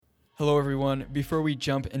Hello, everyone. Before we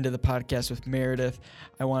jump into the podcast with Meredith,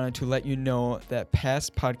 I wanted to let you know that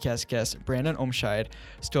past podcast guest Brandon Omscheid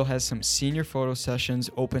still has some senior photo sessions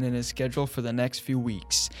open in his schedule for the next few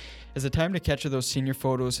weeks. As the time to capture those senior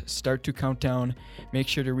photos start to count down, make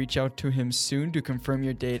sure to reach out to him soon to confirm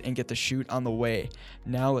your date and get the shoot on the way.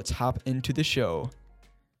 Now let's hop into the show.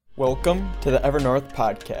 Welcome to the Evernorth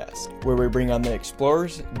Podcast, where we bring on the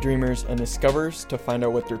explorers, dreamers, and discoverers to find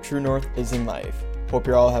out what their true north is in life. Hope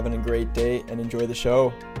you're all having a great day and enjoy the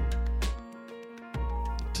show.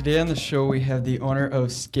 Today on the show, we have the owner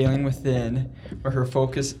of Scaling Within, where her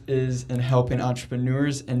focus is in helping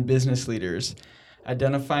entrepreneurs and business leaders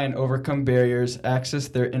identify and overcome barriers, access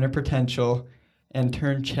their inner potential, and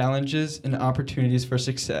turn challenges into opportunities for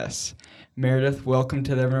success. Meredith, welcome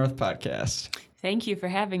to the Evernorth Podcast. Thank you for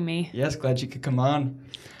having me. Yes, glad you could come on.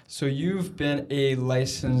 So you've been a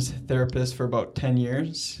licensed therapist for about 10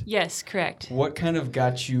 years? Yes, correct. What kind of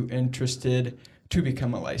got you interested to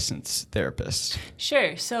become a licensed therapist?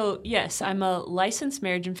 Sure. So yes, I'm a licensed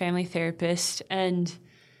marriage and family therapist, and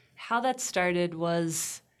how that started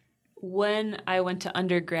was when I went to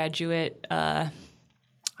undergraduate, I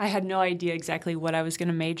had no idea exactly what I was going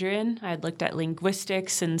to major in. I had looked at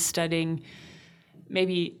linguistics and studying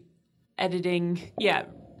maybe editing. Yeah,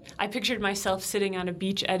 I pictured myself sitting on a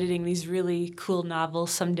beach editing these really cool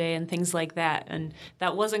novels someday and things like that, and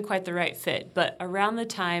that wasn't quite the right fit. But around the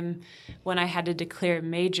time when I had to declare a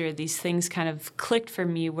major, these things kind of clicked for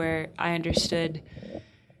me where I understood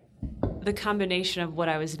the combination of what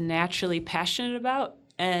I was naturally passionate about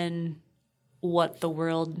and what the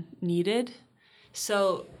world needed.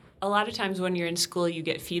 So a lot of times when you're in school, you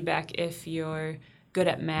get feedback if you're good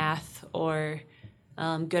at math or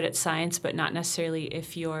good at science, but not necessarily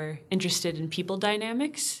if you're interested in people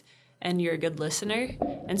dynamics and you're a good listener.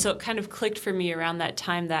 And so it kind of clicked for me around that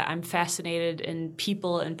time that I'm fascinated in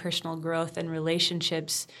people and personal growth and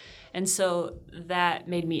relationships. And so that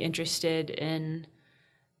made me interested in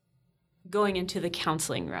going into the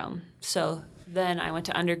counseling realm. So then I went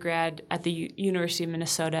to undergrad at the University of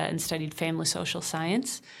Minnesota and studied family social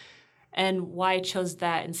science. And why I chose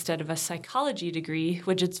that instead of a psychology degree,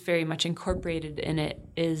 which it's very much incorporated in it,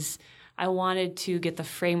 is I wanted to get the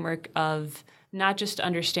framework of not just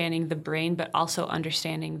understanding the brain, but also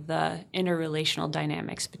understanding the interrelational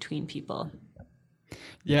dynamics between people.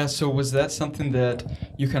 Yeah, so was that something that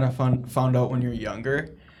you kind of found out when you were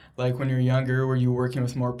younger? Like when you were younger, were you working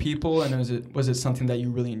with more people, and was it something that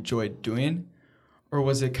you really enjoyed doing? Or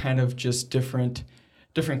was it kind of just different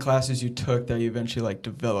classes you took that you eventually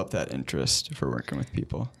developed that interest for working with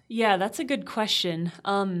people? Yeah, that's a good question.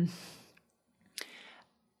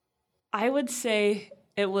 I would say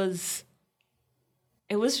it was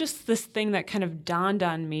just this thing that kind of dawned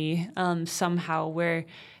on me somehow, where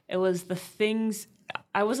it was the things.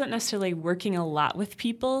 I wasn't necessarily working a lot with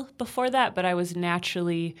people before that, but I was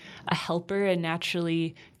naturally a helper and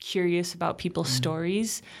naturally curious about people's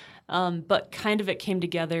stories. But kind of it came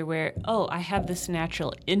together where, I have this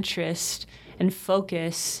natural interest and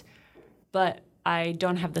focus, but I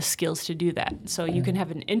don't have the skills to do that. So you can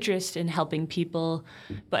have an interest in helping people,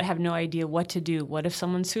 but have no idea what to do. What if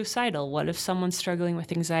someone's suicidal? What if someone's struggling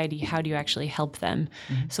with anxiety? How do you actually help them?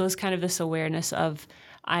 Mm-hmm. So it's kind of this awareness of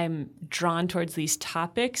I'm drawn towards these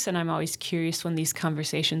topics, and I'm always curious when these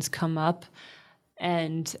conversations come up.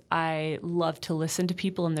 And I love to listen to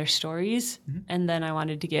people and their stories. Mm-hmm. And then I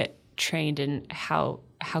wanted to get trained in how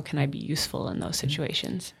can I be useful in those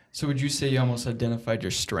situations. So would you say you almost identified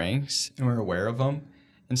your strengths and were aware of them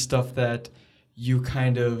and stuff that you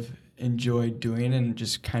kind of enjoyed doing and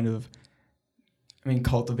just kind of,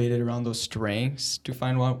 cultivated around those strengths to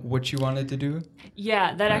find what you wanted to do?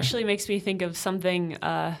 Yeah, that actually makes me think of something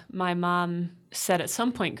my mom said at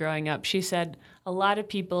some point growing up. She said a lot of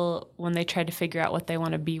people, when they try to figure out what they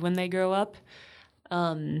want to be when they grow up,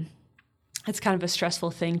 it's kind of a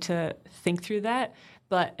stressful thing to think through that.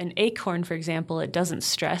 But an acorn, for example, it doesn't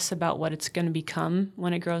stress about what it's going to become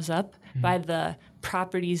when it grows up. Mm-hmm. By the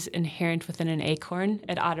properties inherent within an acorn,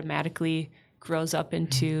 it automatically grows up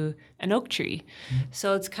into an oak tree. Mm-hmm.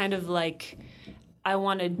 So it's kind of like I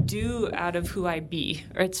want to do out of who I be,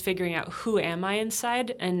 or it's figuring out who am I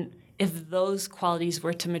inside, and if those qualities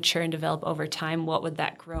were to mature and develop over time, what would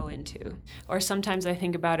that grow into? Or sometimes I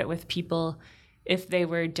think about it with people. If they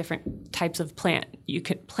were different types of plants, you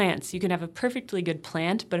can have a perfectly good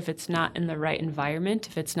plant, but if it's not in the right environment,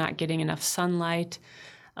 if it's not getting enough sunlight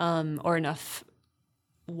or enough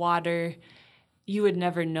water, you would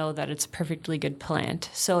never know that it's a perfectly good plant.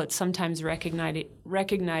 So it's sometimes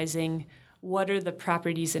recognizing what are the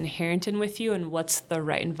properties inherent in with you and what's the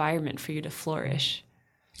right environment for you to flourish.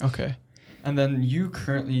 Okay. And then you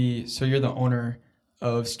currently, so you're the owner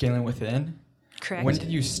of Scaling Within. Correct. When did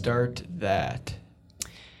you start that?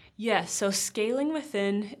 Yeah, so Scaling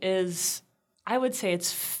Within is, I would say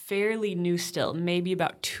it's fairly new still, maybe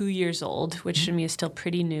about 2 years old, which to me is still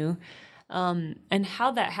pretty new. And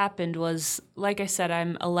how that happened was, like I said,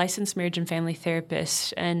 I'm a licensed marriage and family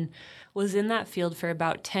therapist and was in that field for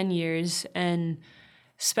about 10 years and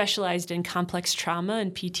specialized in complex trauma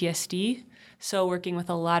and PTSD. So working with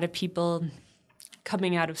a lot of people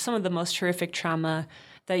coming out of some of the most horrific trauma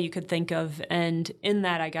that you could think of. And in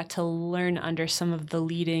that, I got to learn under some of the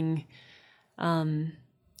leading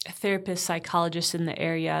therapists, psychologists in the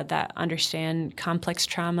area that understand complex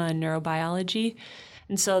trauma and neurobiology.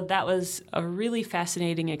 And so that was a really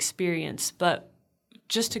fascinating experience. But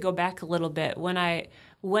just to go back a little bit, when I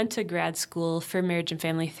went to grad school for marriage and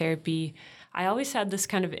family therapy, I always had this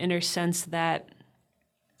kind of inner sense that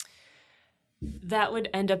that would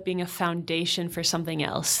end up being a foundation for something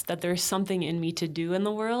else, that there was something in me to do in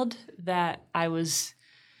the world that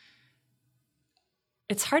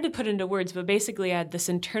it's hard to put into words, but basically I had this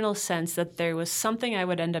internal sense that there was something I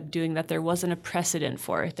would end up doing that there wasn't a precedent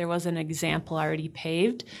for. There was an example already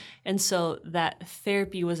paved. And so that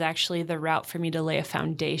therapy was actually the route for me to lay a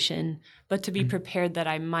foundation, but to be prepared that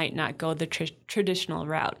I might not go the traditional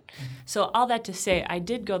route. So all that to say, I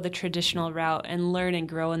did go the traditional route and learn and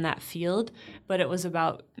grow in that field, but it was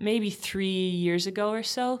about maybe 3 years ago or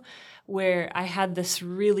so where I had this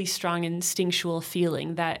really strong instinctual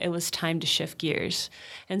feeling that it was time to shift gears.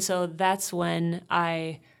 And so that's when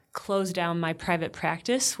I closed down my private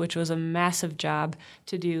practice, which was a massive job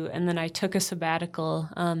to do. And then I took a sabbatical.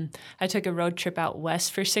 I took a road trip out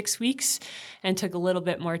west for 6 weeks and took a little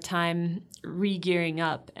bit more time re-gearing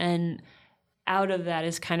up. And out of that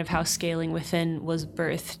is kind of how Scaling Within was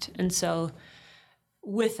birthed. And so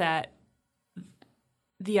with that,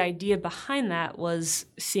 the idea behind that was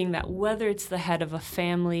seeing that whether it's the head of a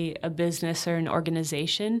family, a business, or an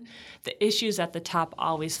organization, the issues at the top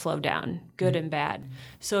always flow down, good and bad.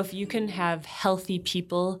 So if you can have healthy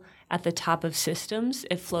people at the top of systems,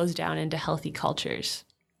 it flows down into healthy cultures.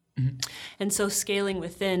 And so Scaling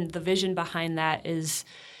Within, the vision behind that is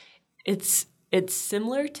it's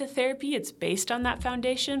similar to therapy. It's based on that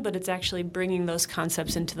foundation, but it's actually bringing those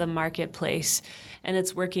concepts into the marketplace. And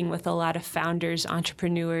it's working with a lot of founders,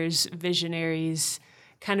 entrepreneurs, visionaries,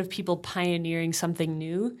 kind of people pioneering something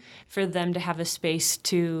new for them to have a space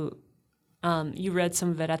to, you read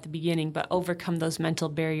some of it at the beginning, but overcome those mental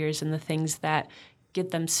barriers and the things that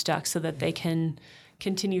get them stuck so that they can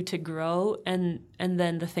continue to grow. And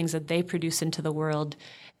then the things that they produce into the world,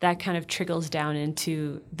 that kind of trickles down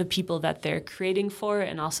into the people that they're creating for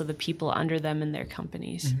and also the people under them in their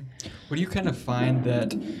companies. What do you kind of find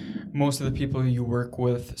that most of the people you work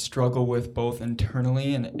with struggle with both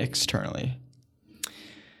internally and externally?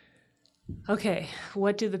 Okay,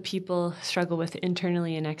 what do the people struggle with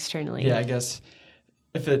internally and externally? Yeah, I guess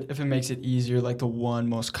if it makes it easier, like the one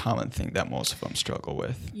most common thing that most of them struggle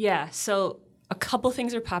with. Yeah, so a couple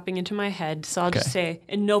things are popping into my head, so I'll just say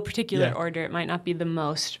in no particular order. It might not be the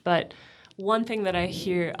most, but one thing that I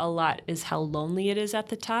hear a lot is how lonely it is at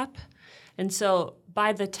the top. And so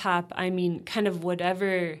by the top, I mean kind of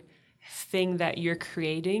whatever thing that you're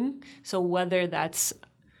creating. So whether that's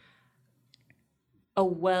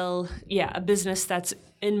a business that's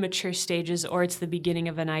in mature stages or it's the beginning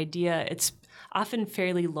of an idea, it's often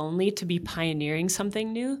fairly lonely to be pioneering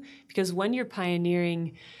something new, because when you're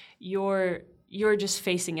pioneering, you're just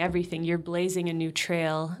facing everything. You're blazing a new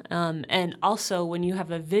trail. And also when you have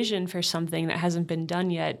a vision for something that hasn't been done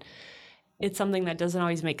yet, it's something that doesn't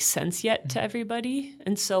always make sense yet to everybody.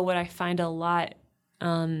 And so what I find a lot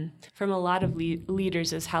from a lot of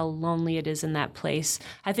leaders is how lonely it is in that place.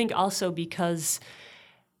 I think also because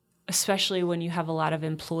especially when you have a lot of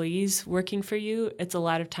employees working for you, it's a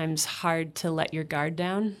lot of times hard to let your guard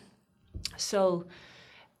down. So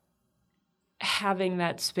having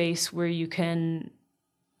that space where you can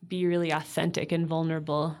be really authentic and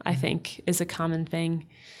vulnerable, I think, is a common thing.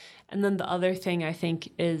 And then the other thing I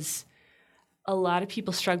think is a lot of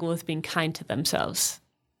people struggle with being kind to themselves.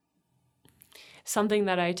 Something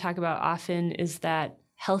that I talk about often is that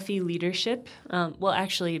healthy leadership,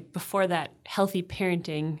 actually, before that, healthy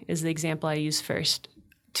parenting is the example I use first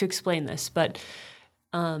to explain this. But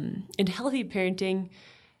in healthy parenting,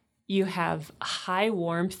 you have high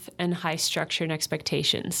warmth and high structure and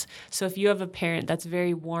expectations. So if you have a parent that's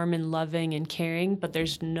very warm and loving and caring, but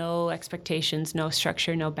there's no expectations, no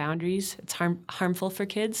structure, no boundaries, it's harmful for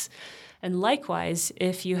kids. And likewise,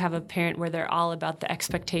 if you have a parent where they're all about the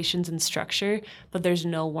expectations and structure, but there's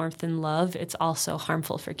no warmth and love, it's also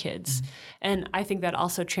harmful for kids. And I think that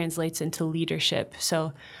also translates into leadership.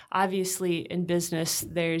 So obviously in business,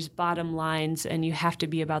 there's bottom lines and you have to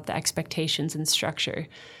be about the expectations and structure.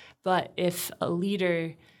 But if a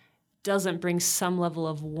leader doesn't bring some level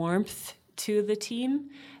of warmth to the team,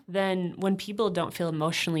 then when people don't feel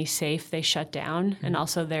emotionally safe, they shut down, and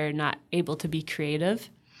also they're not able to be creative.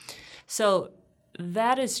 So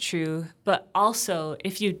that is true, but also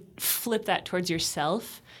if you flip that towards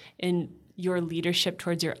yourself in your leadership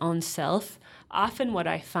towards your own self, often what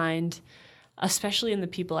I find, especially in the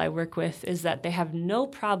people I work with, is that they have no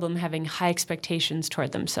problem having high expectations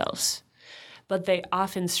toward themselves, but they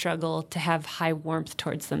often struggle to have high warmth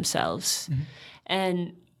towards themselves.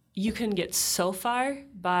 And you can get so far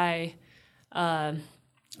by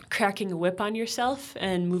cracking a whip on yourself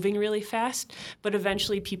and moving really fast, but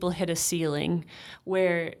eventually people hit a ceiling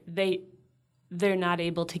where they're not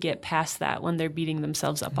able to get past that when they're beating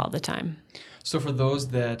themselves up all the time. So for those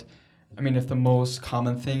that, I mean, if the most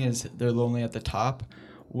common thing is they're lonely at the top,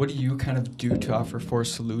 what do you kind of do to offer for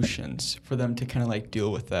solutions for them to kind of like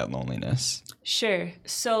deal with that loneliness? Sure.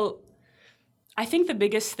 So I think the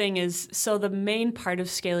biggest thing is, so the main part of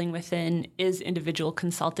Scaling Within is individual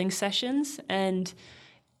consulting sessions. And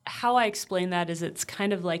how I explain that is it's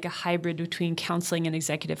kind of like a hybrid between counseling and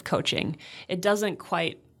executive coaching. It doesn't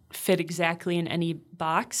quite fit exactly in any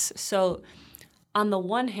box. So on the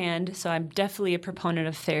one hand, so I'm definitely a proponent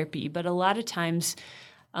of therapy, but a lot of times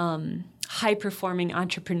high-performing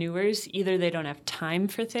entrepreneurs, either they don't have time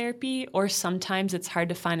for therapy, or sometimes it's hard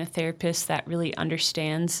to find a therapist that really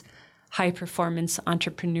understands high-performance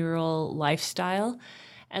entrepreneurial lifestyle.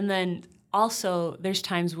 And then also there's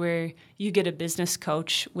times where you get a business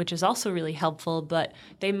coach, which is also really helpful, but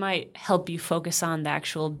they might help you focus on the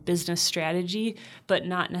actual business strategy, but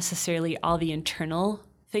not necessarily all the internal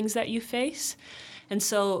things that you face. And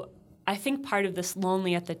so I think part of this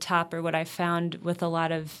lonely at the top, or what I found with a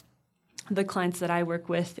lot of the clients that I work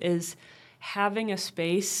with, is having a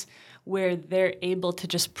space where they're able to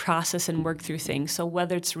just process and work through things. So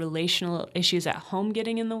whether it's relational issues at home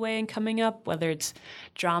getting in the way and coming up, whether it's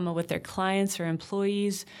drama with their clients or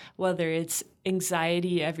employees, whether it's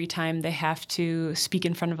anxiety every time they have to speak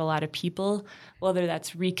in front of a lot of people, whether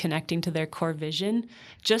that's reconnecting to their core vision,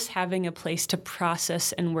 just having a place to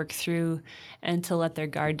process and work through and to let their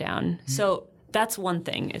guard down. So that's one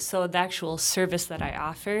thing. So the actual service that I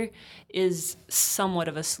offer is somewhat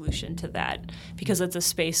of a solution to that, because it's a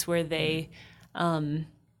space where they where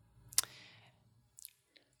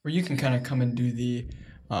you can kind of come and do the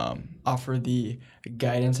offer the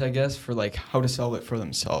guidance, I guess, for like how to solve it for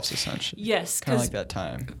themselves, essentially. Yes, kind of like that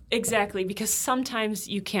time. Exactly, because sometimes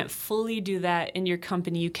you can't fully do that in your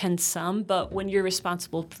company. You can some, but when you're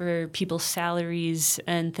responsible for people's salaries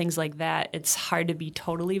and things like that, it's hard to be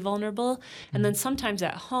totally vulnerable. And then sometimes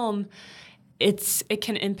at home, it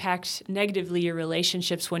can impact negatively your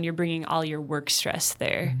relationships when you're bringing all your work stress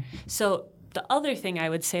there. So the other thing I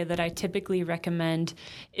would say that I typically recommend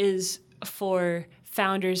is for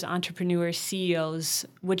founders, entrepreneurs, CEOs,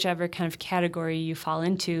 whichever kind of category you fall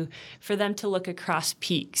into, for them to look across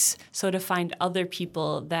peaks. So to find other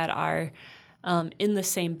people that are in the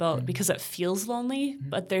same boat, because it feels lonely,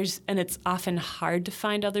 but and it's often hard to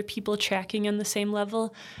find other people tracking on the same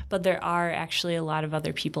level, but there are actually a lot of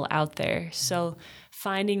other people out there. So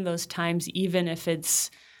finding those times, even if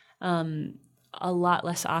it's a lot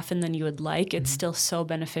less often than you would like, it's still so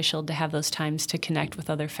beneficial to have those times to connect with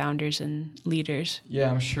other founders and leaders. Yeah,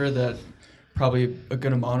 I'm sure that probably a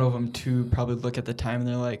good amount of them too probably look at the time and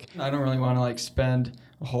they're like, I don't really want to like spend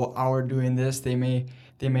a whole hour doing this. They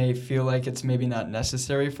may feel like it's maybe not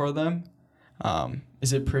necessary for them.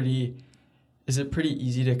 Is it pretty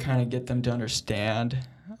easy to kind of get them to understand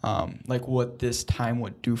like what this time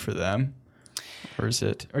would do for them? Or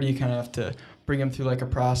do you kind of have to bring them through like a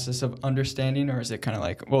process of understanding, or is it kind of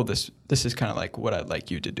like, well, this is kind of like what I'd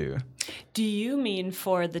like you to do? Do you mean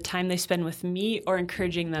for the time they spend with me, or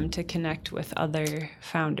encouraging them to connect with other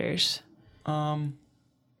founders? I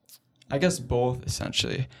guess both,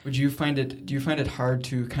 essentially. Do you find it hard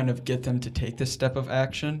to kind of get them to take this step of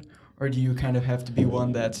action, or do you kind of have to be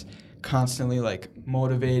one that's constantly like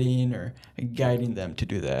motivating or guiding them to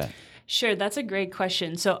do that? Sure, that's a great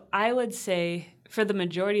question. So I would say for the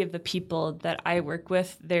majority of the people that I work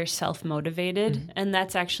with, they're self-motivated, and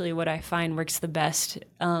that's actually what I find works the best.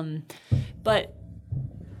 But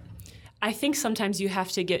I think sometimes you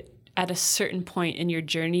have to get at a certain point in your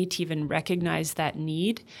journey to even recognize that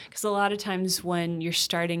need. Because a lot of times when you're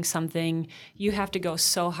starting something, you have to go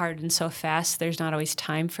so hard and so fast, there's not always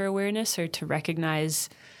time for awareness or to recognize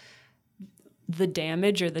the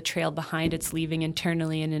damage or the trail behind it's leaving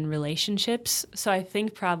internally and in relationships. So I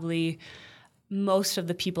think probably most of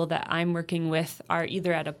the people that I'm working with are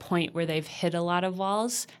either at a point where they've hit a lot of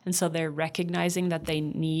walls, and so they're recognizing that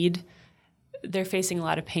they're facing a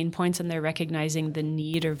lot of pain points, and they're recognizing the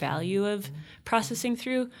need or value of processing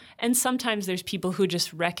through. And sometimes there's people who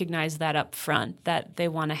just recognize that up front, that they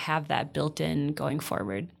want to have that built in going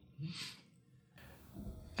forward.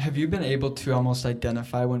 Have you been able to almost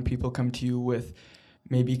identify when people come to you with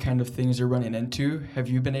maybe kind of things they're running into? Have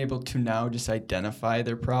you been able to now just identify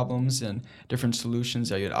their problems and different solutions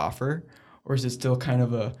that you'd offer? Or is it still kind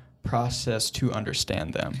of a process to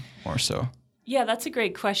understand them more so? Yeah, that's a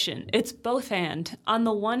great question. It's both and. On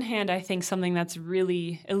the one hand, I think something that's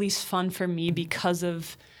really at least fun for me because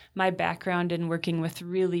of my background in working with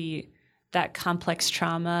really that complex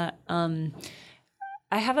trauma.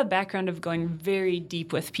 I have a background of going very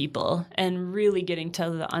deep with people and really getting to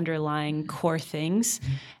the underlying core things.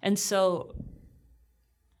 And so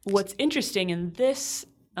what's interesting in this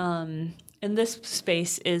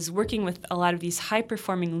space is working with a lot of these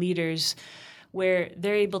high-performing leaders where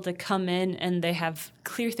they're able to come in and they have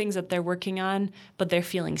clear things that they're working on, but they're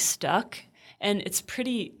feeling stuck. And it's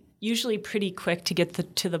usually pretty quick to get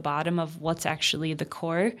to the bottom of what's actually the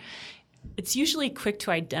core. It's usually quick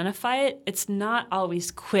to identify it. It's not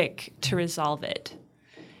always quick to resolve it.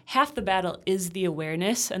 Half the battle is the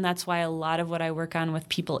awareness, and that's why a lot of what I work on with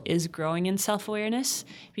people is growing in self-awareness,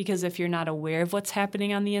 because if you're not aware of what's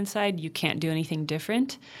happening on the inside, you can't do anything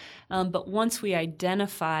different. But once we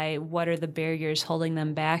identify what are the barriers holding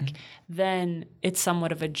them back, then it's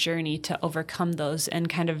somewhat of a journey to overcome those and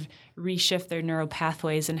kind of reshift their neural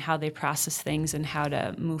pathways and how they process things and how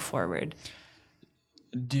to move forward.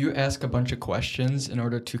 Do you ask a bunch of questions in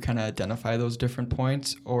order to kind of identify those different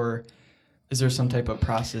points, or is there some type of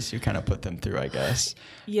process you kind of put them through, I guess?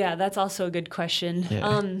 Yeah, that's also a good question.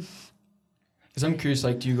 Yeah. Because I'm curious,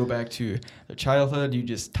 like, do you go back to their childhood? Do you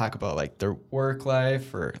just talk about, like, their work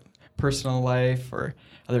life or personal life or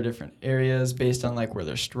other different areas based on, like, where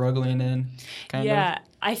they're struggling in, kind of? Yeah,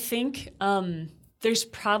 I think there's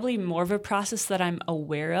probably more of a process that I'm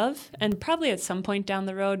aware of, and probably at some point down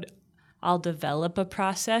the road, I'll develop a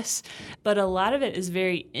process, but a lot of it is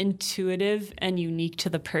very intuitive and unique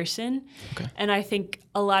to the person. Okay. And I think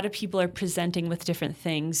a lot of people are presenting with different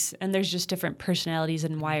things, and there's just different personalities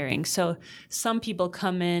and wiring. So some people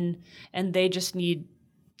come in and they just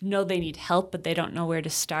know they need help, but they don't know where to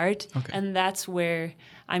start. Okay. And that's where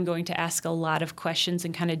I'm going to ask a lot of questions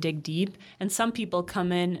and kind of dig deep. And some people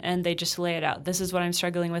come in and they just lay it out. This is what I'm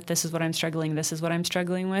struggling with. This is what I'm struggling. This is what I'm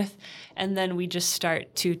struggling with. And then we just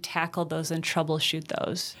start to tackle those and troubleshoot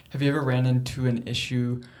those. Have you ever ran into an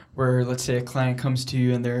issue where, let's say, a client comes to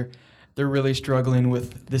you and they're really struggling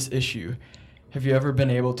with this issue? Have you ever been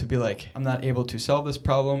able to be like, I'm not able to solve this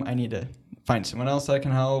problem, I need to find someone else that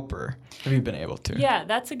can help, or have you been able to? Yeah,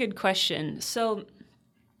 that's a good question. So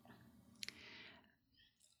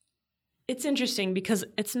it's interesting because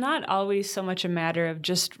it's not always so much a matter of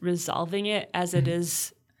just resolving it as it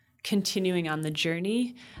is continuing on the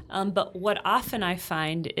journey. But what often I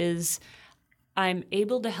find is I'm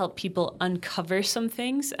able to help people uncover some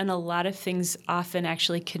things, and a lot of things often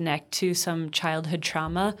actually connect to some childhood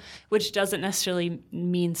trauma, which doesn't necessarily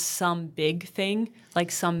mean some big thing, like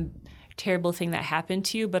some terrible thing that happened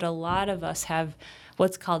to you, but a lot of us have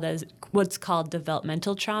what's called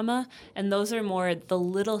developmental trauma, and those are more the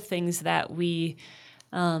little things that we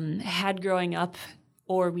had growing up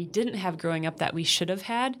or we didn't have growing up that we should have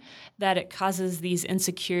had, that it causes these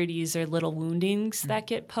insecurities or little woundings that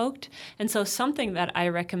get poked. And so something that I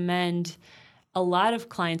recommend a lot of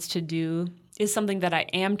clients to do is something that I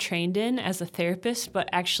am trained in as a therapist, but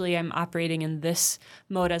actually I'm operating in this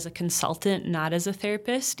mode as a consultant, not as a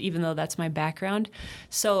therapist, even though that's my background.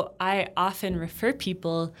 So I often refer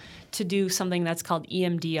people to do something that's called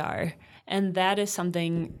EMDR, and that is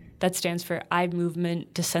something that stands for eye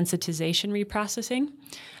movement desensitization reprocessing,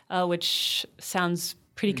 which sounds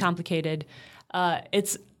pretty complicated.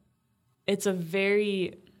 It's a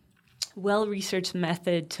very well-researched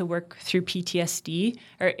method to work through PTSD,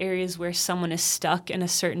 or areas where someone is stuck in a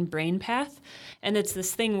certain brain path. And it's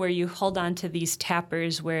this thing where you hold on to these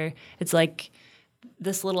tappers where it's like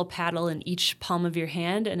this little paddle in each palm of your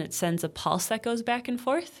hand, and it sends a pulse that goes back and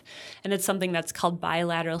forth. And it's something that's called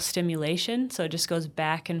bilateral stimulation. So it just goes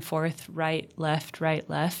back and forth, right, left, right,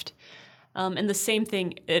 left. And the same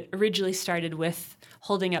thing, it originally started with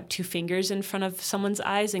holding up 2 fingers in front of someone's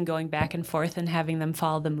eyes and going back and forth and having them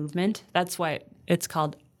follow the movement. That's why it's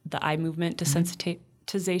called the eye movement desensitization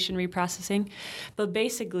reprocessing. But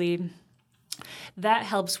basically, that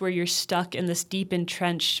helps where you're stuck in this deep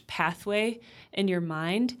entrenched pathway in your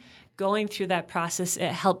mind. Going through that process,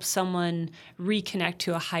 it helps someone reconnect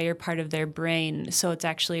to a higher part of their brain. So it's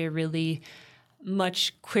actually a really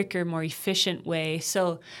much quicker, more efficient way.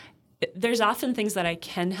 So there's often things that I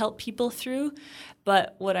can help people through,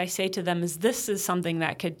 but what I say to them is this is something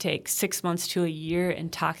that could take 6 months to a year in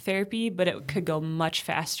talk therapy, but it could go much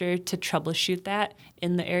faster to troubleshoot that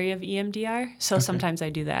in the area of EMDR. So sometimes I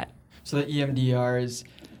do that. So the EMDR is,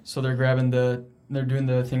 so they're doing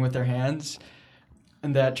the thing with their hands,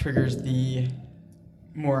 and that triggers the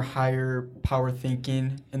more higher power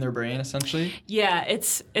thinking in their brain, essentially? Yeah,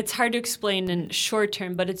 it's hard to explain in short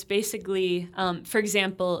term, but it's basically, for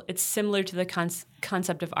example, it's similar to the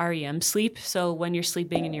concept of REM sleep. So when you're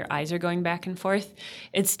sleeping and your eyes are going back and forth,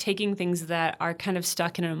 it's taking things that are kind of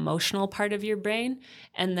stuck in an emotional part of your brain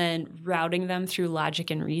and then routing them through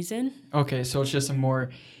logic and reason. Okay, so it's just a more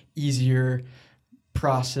easier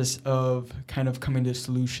process of kind of coming to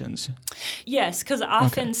solutions. Yes, because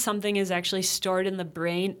often something is actually stored in the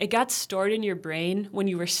brain. It got stored in your brain when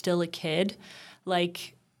you were still a kid.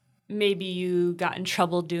 Like maybe you got in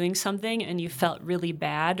trouble doing something and you felt really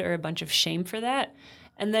bad or a bunch of shame for that.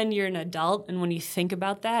 And then you're an adult, and when you think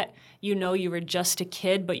about that, you know you were just a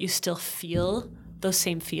kid, but you still feel those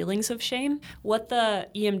same feelings of shame. What the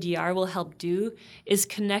EMDR will help do is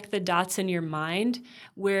connect the dots in your mind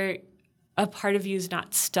where a part of you is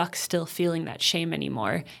not stuck still feeling that shame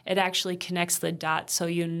anymore. It actually connects the dots so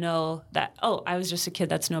you know that, oh, I was just a kid,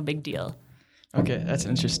 that's no big deal. Okay, that's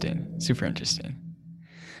interesting. Super interesting.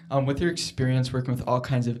 With your experience working with all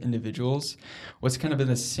kinds of individuals, what's kind of been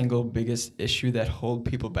the single biggest issue that hold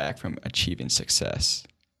people back from achieving success?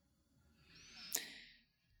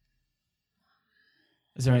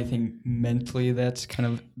 Is there anything mentally that's kind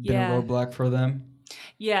of been a roadblock for them?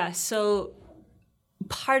 Yeah, so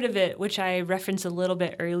part of it, which I referenced a little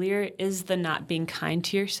bit earlier, is the not being kind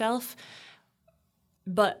to yourself.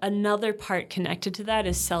 But another part connected to that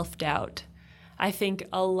is self-doubt. I think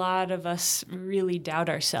a lot of us really doubt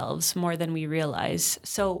ourselves more than we realize.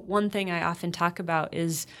 So one thing I often talk about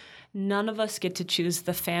is none of us get to choose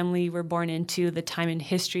the family we're born into, the time in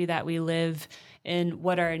history that we live, and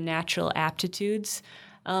what are our natural aptitudes.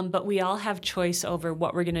 But we all have choice over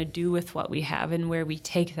what we're going to do with what we have and where we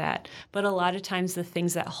take that. But a lot of times the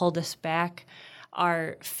things that hold us back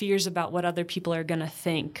are fears about what other people are going to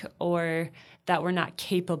think or that we're not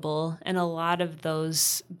capable. And a lot of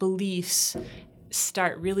those beliefs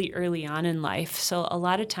start really early on in life. So a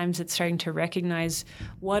lot of times it's starting to recognize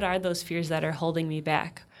what are those fears that are holding me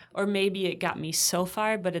back. Or maybe it got me so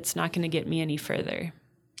far, but it's not going to get me any further.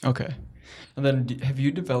 Okay. And then have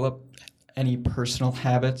you developed any personal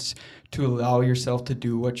habits to allow yourself to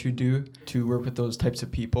do what you do, to work with those types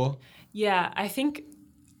of people? Yeah, I think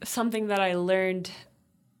something that I learned,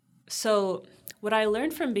 so what I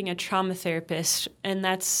learned from being a trauma therapist, and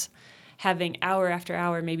that's having hour after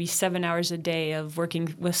hour, maybe 7 hours a day of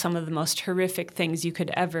working with some of the most horrific things you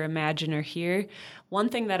could ever imagine or hear. One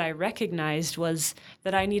thing that I recognized was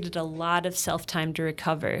that I needed a lot of self-time to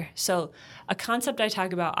recover. So a concept I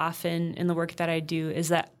talk about often in the work that I do is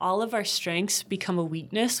that all of our strengths become a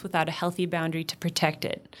weakness without a healthy boundary to protect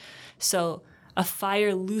it. So a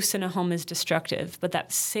fire loose in a home is destructive, but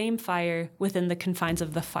that same fire within the confines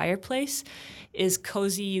of the fireplace is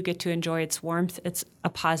cozy. You get to enjoy its warmth. It's a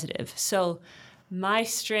positive. So my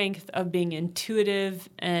strength of being intuitive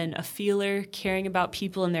and a feeler, caring about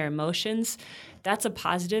people and their emotions, that's a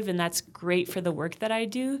positive, and that's great for the work that I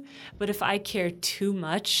do. But if I care too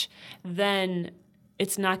much, then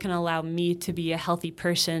it's not going to allow me to be a healthy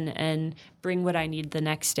person and bring what I need the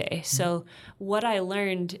next day. So what I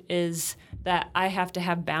learned is that I have to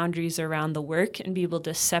have boundaries around the work and be able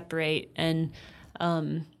to separate and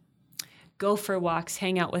go for walks,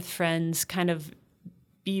 hang out with friends, kind of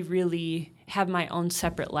have my own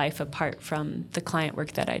separate life apart from the client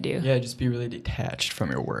work that I do. Yeah, just be really detached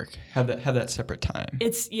from your work. Have that separate time.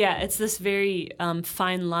 It's this very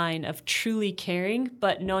fine line of truly caring,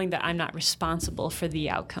 but knowing that I'm not responsible for the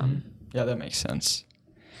outcome. Yeah, that makes sense.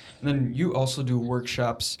 And then you also do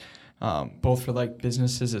workshops, both for like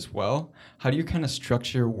businesses as well. How do you kind of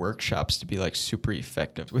structure your workshops to be like super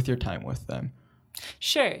effective with your time with them?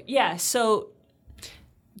 Sure. Yeah. So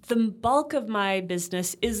the bulk of my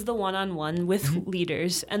business is the one-on-one with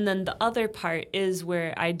leaders. And then the other part is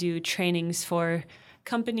where I do trainings for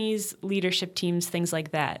companies, leadership teams, things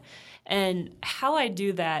like that. And how I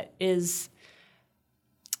do that is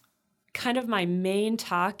kind of my main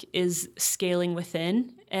talk is scaling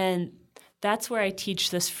within. And that's where I teach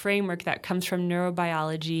this framework that comes from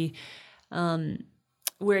neurobiology,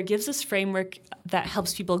 where it gives this framework that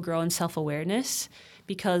helps people grow in self-awareness.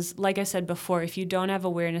 Because, like I said before, if you don't have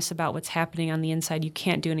awareness about what's happening on the inside, you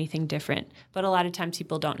can't do anything different. But a lot of times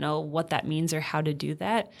people don't know what that means or how to do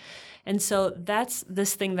that. And so that's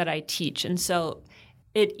this thing that I teach. And so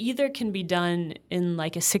it either can be done in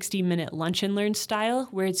like a 60-minute lunch and learn style,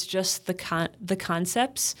 where it's just the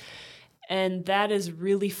concepts. And that is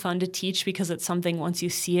really fun to teach because it's something once you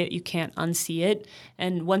see it, you can't unsee it.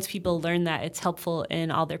 And once people learn that, it's helpful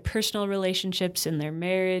in all their personal relationships, in their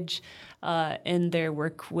marriage, in their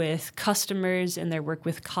work with customers, in their work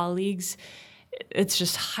with colleagues. It's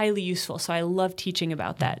just highly useful. So I love teaching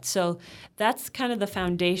about that. So that's kind of the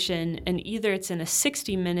foundation. And either it's in a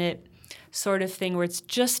 60-minute sort of thing where it's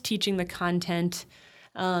just teaching the content,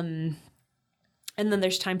 and then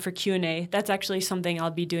there's time for Q&A. That's actually something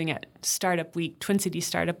I'll be doing at Startup Week, Twin Cities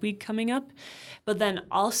Startup Week coming up. But then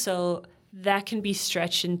also that can be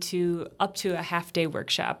stretched into up to a half-day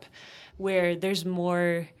workshop where there's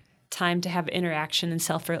more time to have interaction and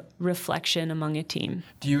self-reflection among a team.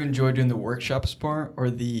 Do you enjoy doing the workshops more or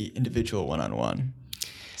the individual one-on-one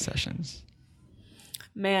sessions?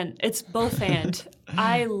 Man, it's both and.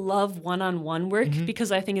 I love one-on-one work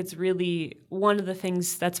because I think it's really one of the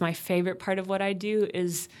things that's my favorite part of what I do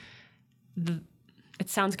is it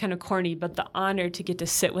sounds kind of corny, but the honor to get to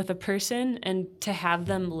sit with a person and to have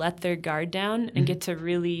them let their guard down and get to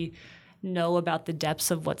really know about the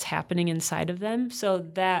depths of what's happening inside of them. So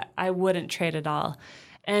that I wouldn't trade at all.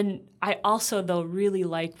 And I also, though, really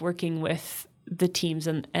like working with the teams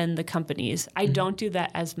and the companies. I don't do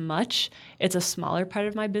that as much. It's a smaller part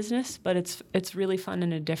of my business, but it's really fun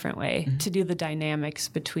in a different way to do the dynamics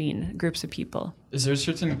between groups of people. Is there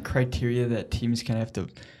certain criteria that teams kind of have to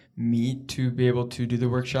meet to be able to do the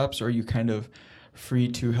workshops, or are you kind of free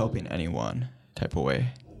to helping anyone type of way?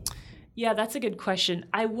 Yeah, that's a good question.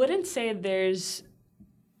 I wouldn't say there's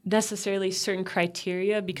necessarily certain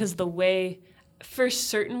criteria because the way for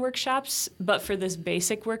certain workshops, but for this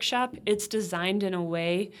basic workshop, it's designed in a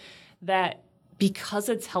way that because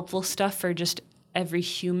it's helpful stuff for just every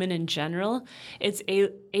human in general, it's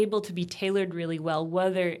able to be tailored really well,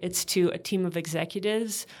 whether it's to a team of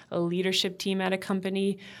executives, a leadership team at a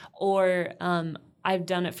company, or I've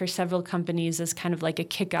done it for several companies as kind of like a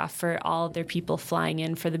kickoff for all their people flying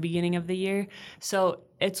in for the beginning of the year. So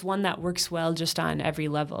it's one that works well just on every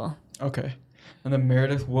level. Okay. And then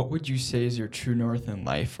Meredith, what would you say is your true north in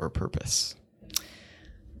life or purpose?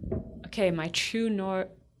 Okay, my true north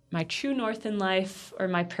in life or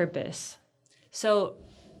my purpose. So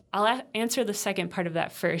I'll answer the second part of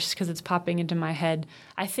that first because it's popping into my head.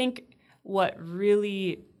 I think what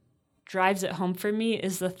really drives it home for me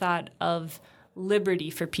is the thought of liberty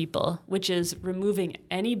for people, which is removing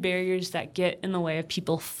any barriers that get in the way of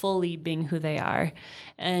people fully being who they are.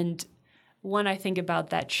 And when I think about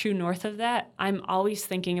that true north of that, I'm always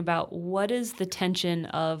thinking about what is the tension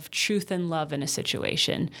of truth and love in a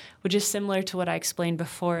situation, which is similar to what I explained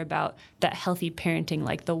before about that healthy parenting,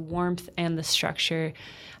 like the warmth and the structure.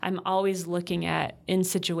 I'm always looking at in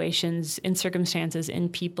situations, in circumstances, in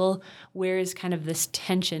people, where is kind of this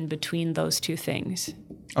tension between those two things.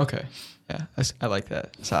 Okay. Yeah, I like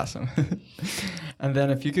that. It's awesome. And then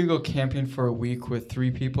if you could go camping for a week with 3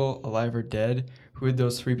 people, alive or dead, who would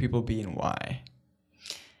those 3 people be and why?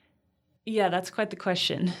 Yeah, that's quite the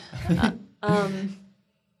question.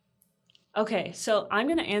 Okay, so I'm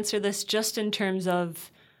going to answer this just in terms of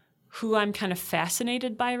who I'm kind of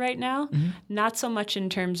fascinated by right now, not so much in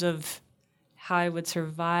terms of how I would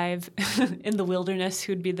survive in the wilderness,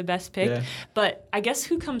 who'd be the best pick. But I guess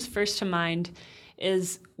who comes first to mind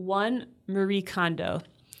is one, Marie Kondo.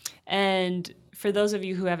 And for those of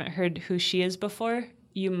you who haven't heard who she is before,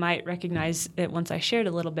 you might recognize it once I shared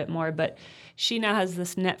a little bit more, but she now has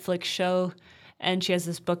this Netflix show and she has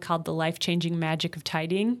this book called The Life-Changing Magic of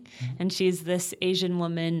Tidying. And she's this Asian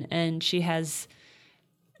woman and she has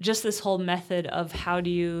just this whole method of how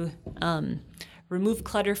do you remove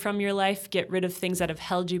clutter from your life, get rid of things that have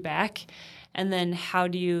held you back, and then how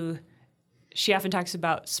do you, she often talks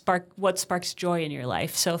about what sparks joy in your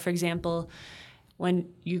life. So for example, when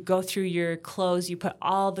you go through your clothes, you put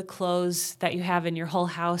all the clothes that you have in your whole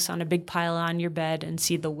house on a big pile on your bed and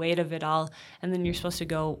see the weight of it all. And then you're supposed to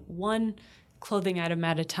go, 1, clothing item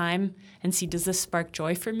at a time and see, does this spark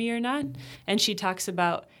joy for me or not? And she talks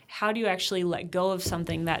about how do you actually let go of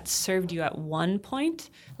something that served you at one point?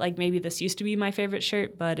 Like maybe this used to be my favorite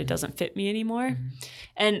shirt, but it doesn't fit me anymore.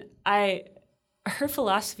 And her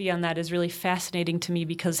philosophy on that is really fascinating to me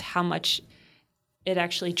because how much it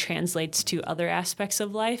actually translates to other aspects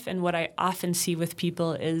of life. And what I often see with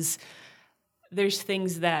people is there's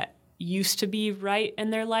things that used to be right in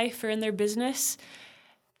their life or in their business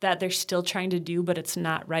that they're still trying to do, but it's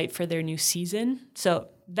not right for their new season. So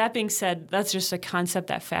that being said, that's just a concept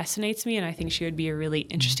that fascinates me, and I think she would be a really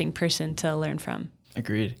interesting person to learn from.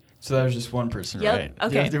 Agreed. So that was just one person, Yep. right?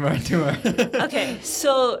 Okay. Do more. Okay,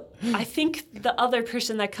 so I think the other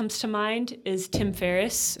person that comes to mind is Tim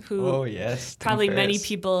Ferriss, who Oh, yes. Tim probably many Ferriss.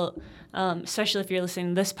 people, especially if you're listening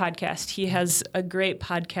to this podcast, he has a great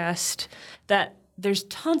podcast that there's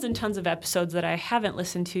tons and tons of episodes that I haven't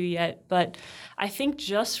listened to yet, but I think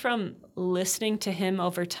just from listening to him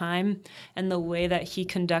over time and the way that he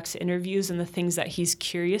conducts interviews and the things that he's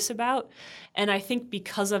curious about, and I think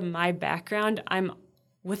because of my background,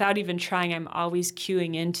 without even trying, I'm always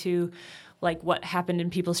cueing into like what happened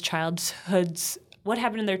in people's childhoods, what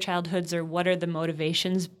happened in their childhoods, or what are the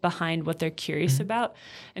motivations behind what they're curious about.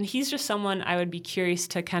 And he's just someone I would be curious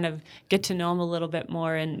to kind of get to know him a little bit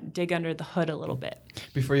more and dig under the hood a little bit.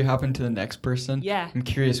 Before you hop into the next person, Yeah. I'm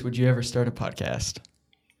curious, would you ever start a podcast?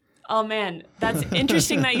 Oh man, that's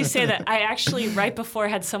interesting that you say that. I actually right before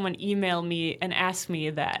had someone email me and ask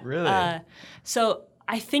me that. Really? So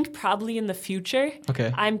I think probably in the future.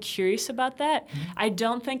 Okay. I'm curious about that. I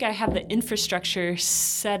don't think I have the infrastructure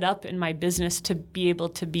set up in my business to be able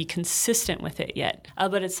to be consistent with it yet.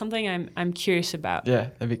 But it's something I'm curious about. Yeah,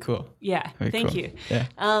 that'd be cool. Yeah. That'd be Thank cool. you.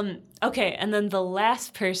 Yeah. Okay, and then the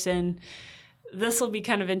last person, this will be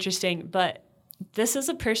kind of interesting, but this is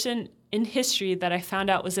a person in history that I found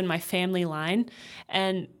out was in my family line,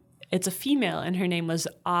 and it's a female, and her name was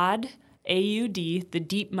Aud, A-U-D, the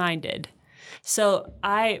Deep-Minded. So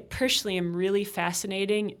I personally am really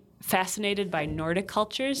fascinated by Nordic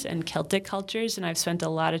cultures and Celtic cultures, and I've spent a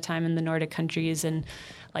lot of time in the Nordic countries and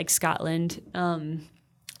like Scotland.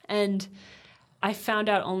 And I found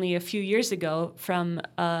out only a few years ago from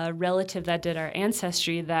a relative that did our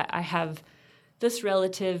ancestry that I have this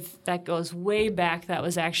relative that goes way back that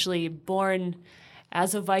was actually born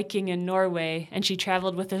as a Viking in Norway, and she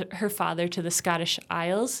traveled with her father to the Scottish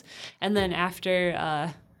Isles. And then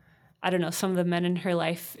after, some of the men in her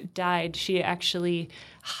life died, she actually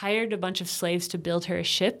hired a bunch of slaves to build her a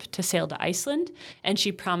ship to sail to Iceland, and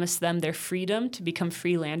she promised them their freedom to become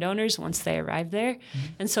free landowners once they arrived there.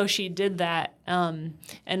 And so she did that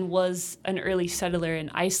and was an early settler in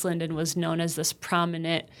Iceland and was known as this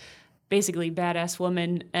prominent, basically badass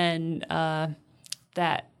woman, and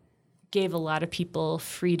that gave a lot of people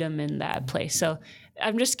freedom in that place. So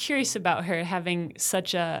I'm just curious about her having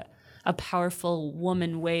such a powerful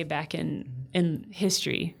woman way back in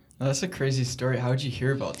history. Well, that's a crazy story. How did you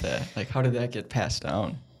hear about that? Like, how did that get passed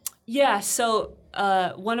down? Yeah, so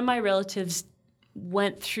one of my relatives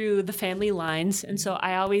went through the family lines, and so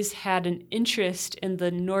I always had an interest in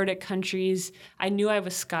the Nordic countries. I knew I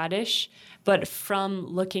was Scottish, but from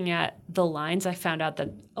looking at the lines, I found out that,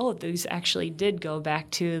 these actually did go back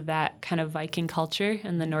to that kind of Viking culture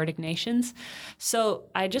and the Nordic nations. So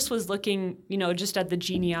I just was looking, just at the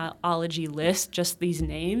genealogy list, just these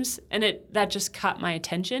names, and that just caught my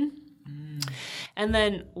attention. And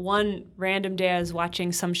then one random day I was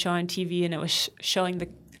watching some show on TV, and it was showing the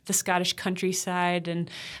Scottish countryside, and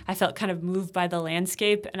I felt kind of moved by the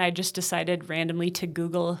landscape, and I just decided randomly to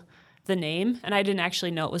Google the name, and I didn't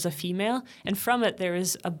actually know it was a female. And from it, there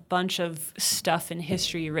was a bunch of stuff in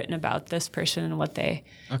history written about this person and what they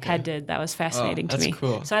had did. That was fascinating to me.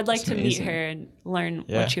 Cool. So I'd like That's to amazing. meet her and learn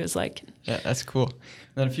what she was like. Yeah, that's cool.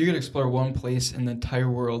 And then if you could explore one place in the entire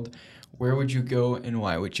world, where would you go and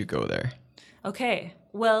why would you go there? Okay,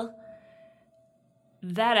 well,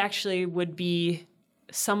 that actually would be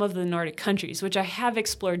some of the Nordic countries, which I have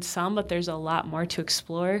explored some, but there's a lot more to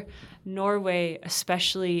explore. Norway,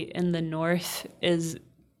 especially in the north, is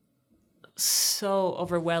so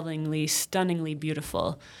overwhelmingly, stunningly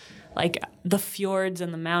beautiful. Like the fjords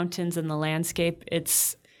and the mountains and the landscape,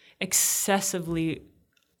 it's excessively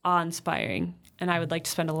awe-inspiring, and I would like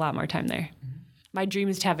to spend a lot more time there. My dream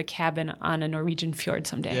is to have a cabin on a Norwegian fjord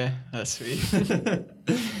someday. Yeah, that's sweet.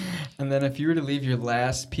 And then if you were to leave your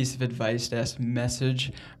last piece of advice, last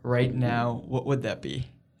message right now, what would that be?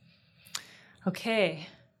 Okay.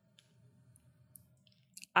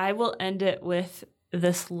 I will end it with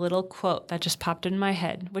this little quote that just popped in my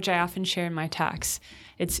head, which I often share in my talks.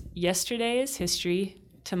 It's, yesterday is history,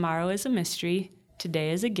 tomorrow is a mystery,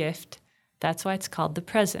 today is a gift, That's why it's called the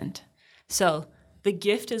present. So the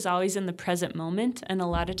gift is always in the present moment, and a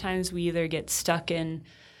lot of times we either get stuck in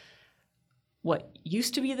what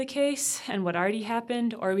used to be the case and what already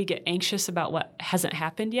happened, or we get anxious about what hasn't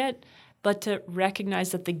happened yet. But to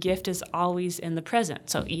recognize that the gift is always in the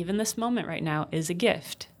present. So even this moment right now is a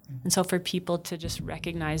gift. And so for people to just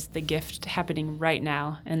recognize the gift happening right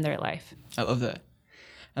now in their life. I love that.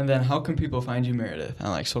 And then how can people find you, Meredith?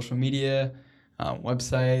 On like social media,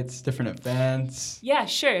 websites, different events? Yeah,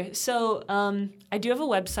 sure. So I do have a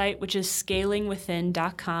website, which is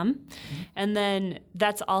scalingwithin.com. And then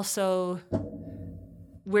that's also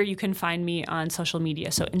where you can find me on social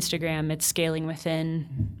media. So Instagram, it's Scaling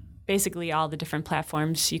Within. Basically all the different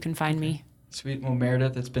platforms you can find me. Sweet. Well,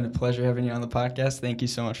 Meredith, it's been a pleasure having you on the podcast. Thank you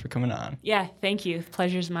so much for coming on. Yeah, thank you. The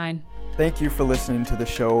pleasure's mine. Thank you for listening to the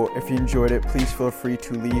show. If you enjoyed it, please feel free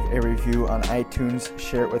to leave a review on iTunes,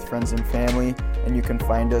 share it with friends and family, and you can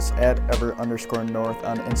find us at ever_north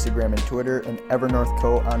on Instagram and Twitter, and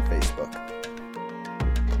EverNorthCo on Facebook.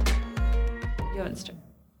 You haven't started?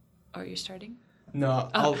 Are you starting? No,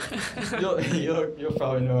 you'll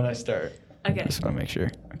probably know when I start. Okay. I just want to make sure.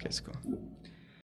 Okay, it's cool.